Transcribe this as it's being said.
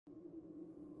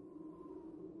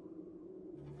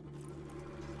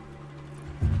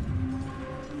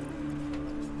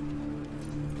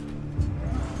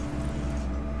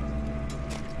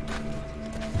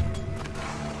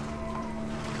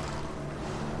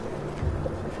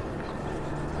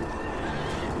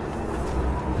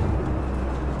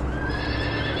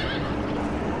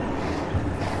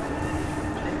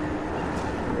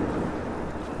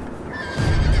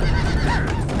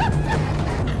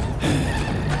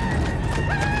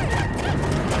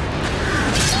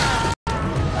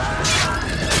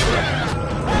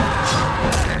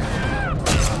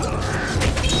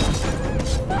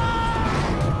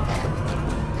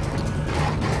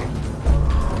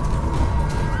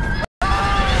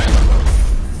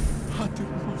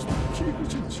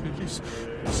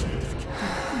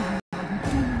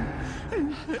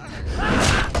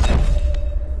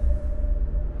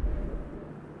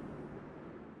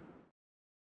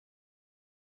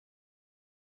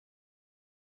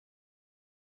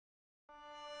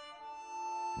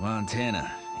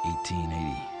Montana,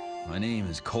 1880. My name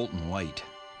is Colton White.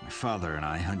 My father and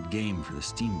I hunt game for the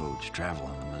steamboats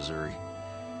traveling the Missouri.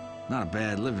 Not a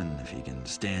bad living if you can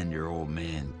stand your old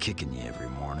man kicking you every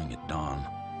morning at dawn.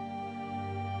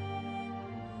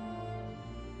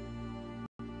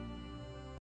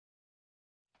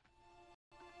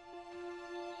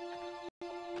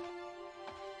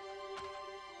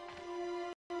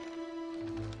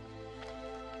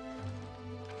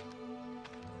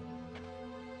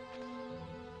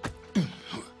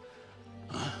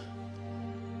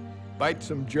 Bite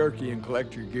some jerky and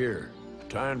collect your gear.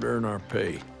 Time to earn our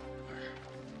pay.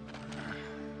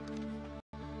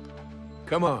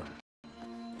 Come on.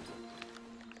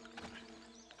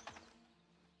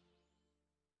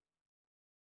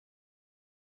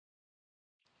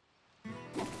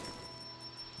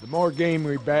 The more game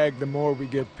we bag, the more we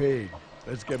get paid.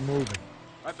 Let's get moving.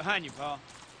 Right behind you, Paul.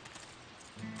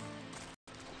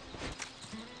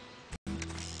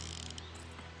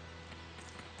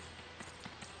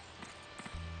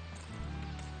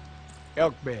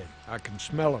 Elk bed. I can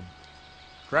smell them.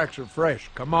 Tracks are fresh.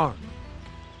 Come on.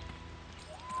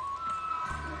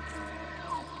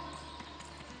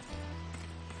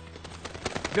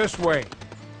 This way.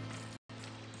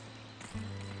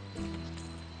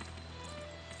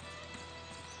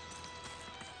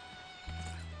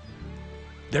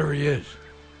 There he is.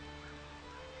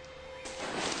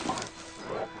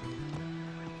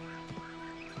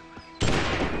 Here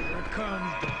it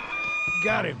comes.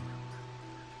 Got him.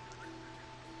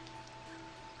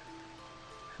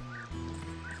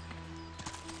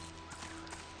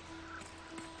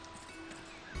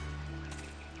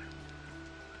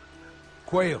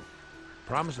 Quail.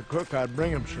 Promised the cook I'd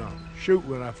bring him some. Shoot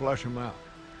when I flush him out.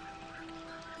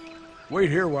 Wait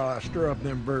here while I stir up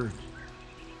them birds.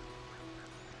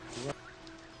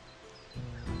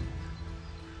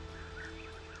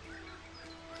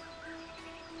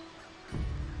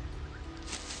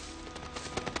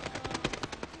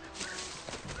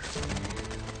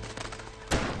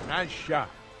 Nice shot.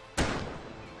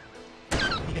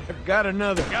 Yeah, got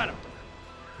another. Got him.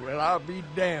 Well, I'll be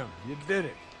damned. You did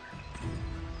it.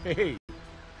 Hey,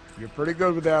 you're pretty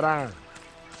good with that iron.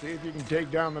 See if you can take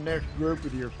down the next group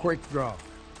with your quick draw.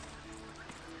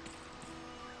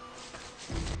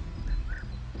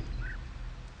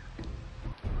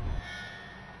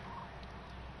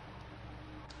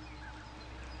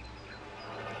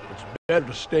 It's better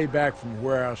to stay back from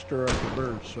where I stir up the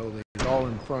birds so they get all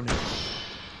in front of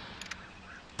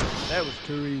you. That was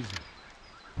too easy.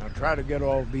 Now try to get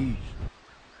all these.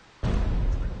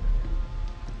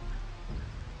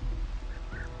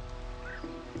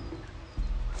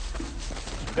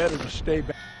 Better to stay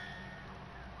back.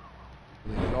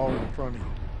 They get all in front of you.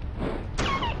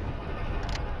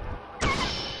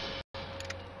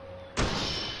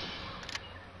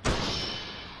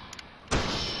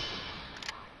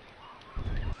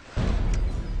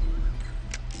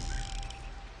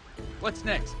 What's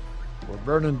next? We're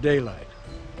burning daylight.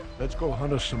 Let's go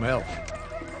hunt us some elk.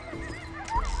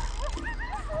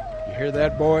 You hear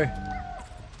that, boy?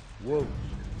 Wolves.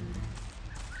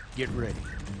 Get ready.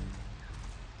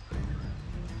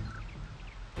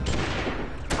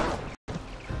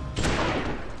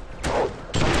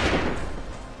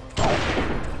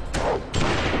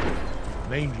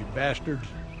 Mangy bastards.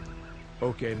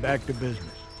 Okay, back to business.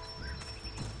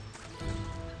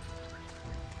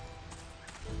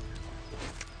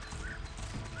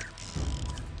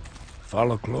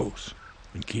 Follow close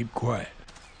and keep quiet.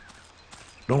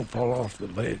 Don't fall off the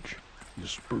ledge. You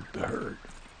spook the herd.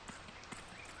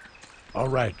 All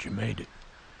right, you made it.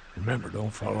 Remember, don't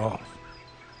fall off.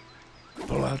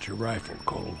 Pull out your rifle,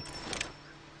 Cole.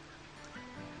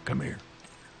 Come here.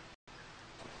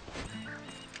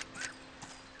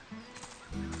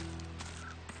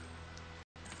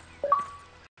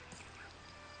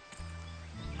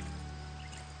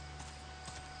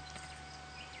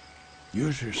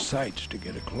 Use your sights to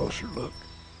get a closer look.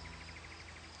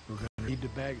 We're going to need to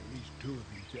bag at least 2 of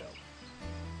these elk.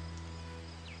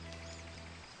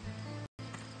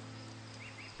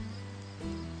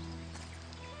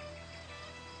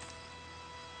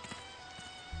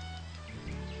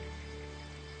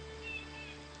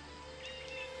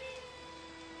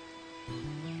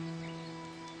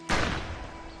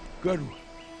 Good one.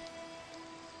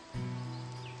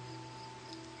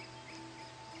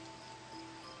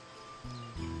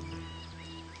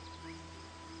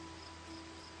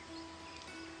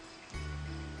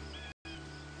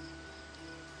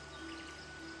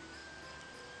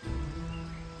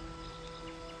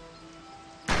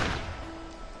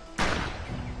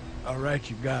 All right,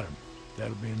 you got him.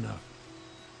 That'll be enough.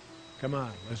 Come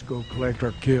on, let's go collect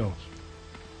our kills.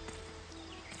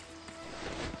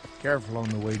 Careful on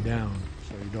the way down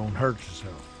so you don't hurt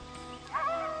yourself.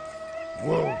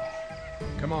 Whoa!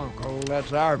 Come on, Cole,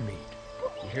 that's our meat.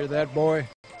 You hear that, boy?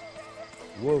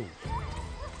 Whoa.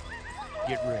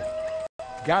 Get ready.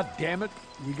 God damn it,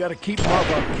 we gotta keep them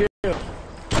off our kills.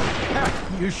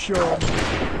 Ha, you sure?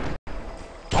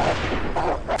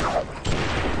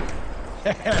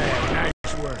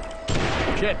 Nice work.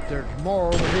 Shit, there's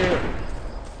more over here.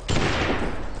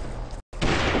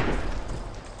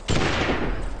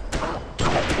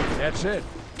 That's it.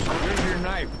 Use your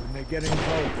knife when they get in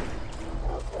close.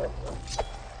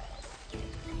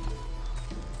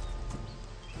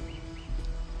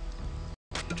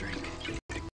 Drink.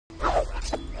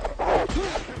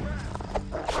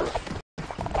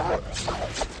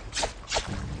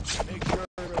 Make sure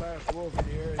every last wolf in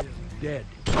the area is dead.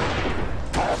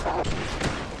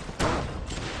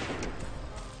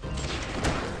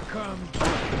 Come.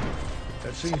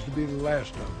 That seems to be the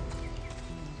last of them.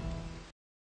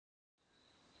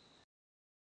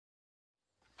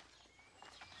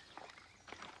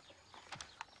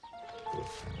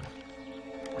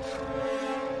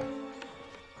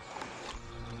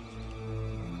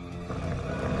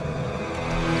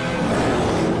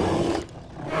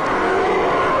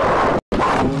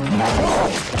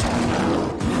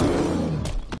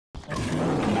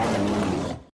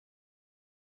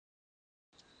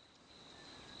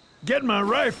 Get my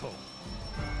rifle!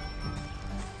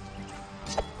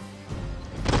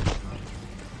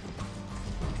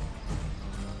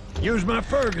 Use my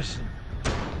Ferguson.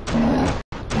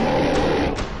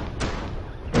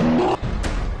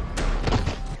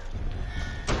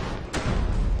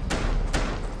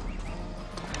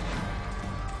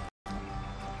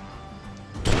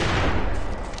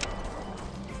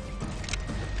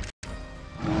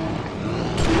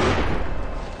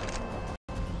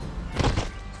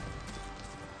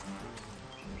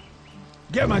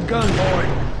 Get my gun, boy!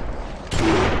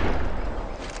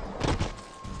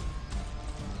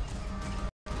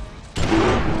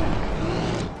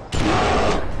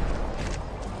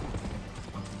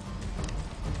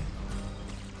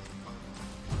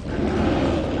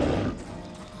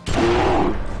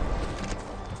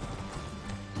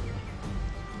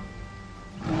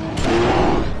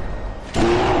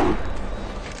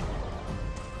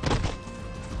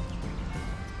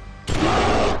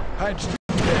 Hide still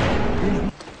there.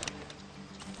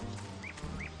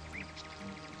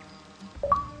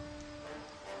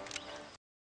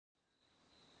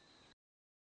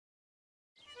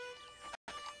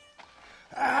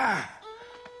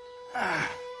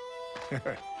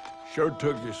 Sure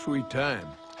took your sweet time.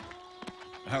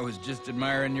 I was just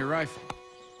admiring your rifle.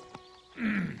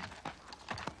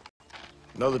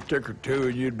 Another tick or two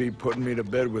and you'd be putting me to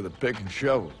bed with a pick and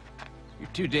shovel. You're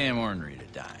too damn ornery to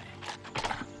die.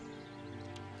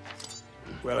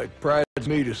 Well, it prides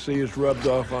me to see us rubbed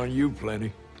off on you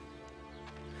plenty.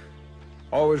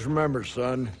 Always remember,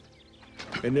 son,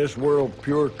 in this world,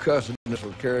 pure cussedness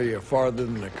will carry you farther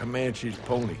than a Comanche's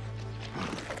pony.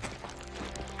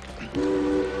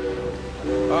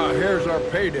 Ah, here's our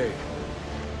payday.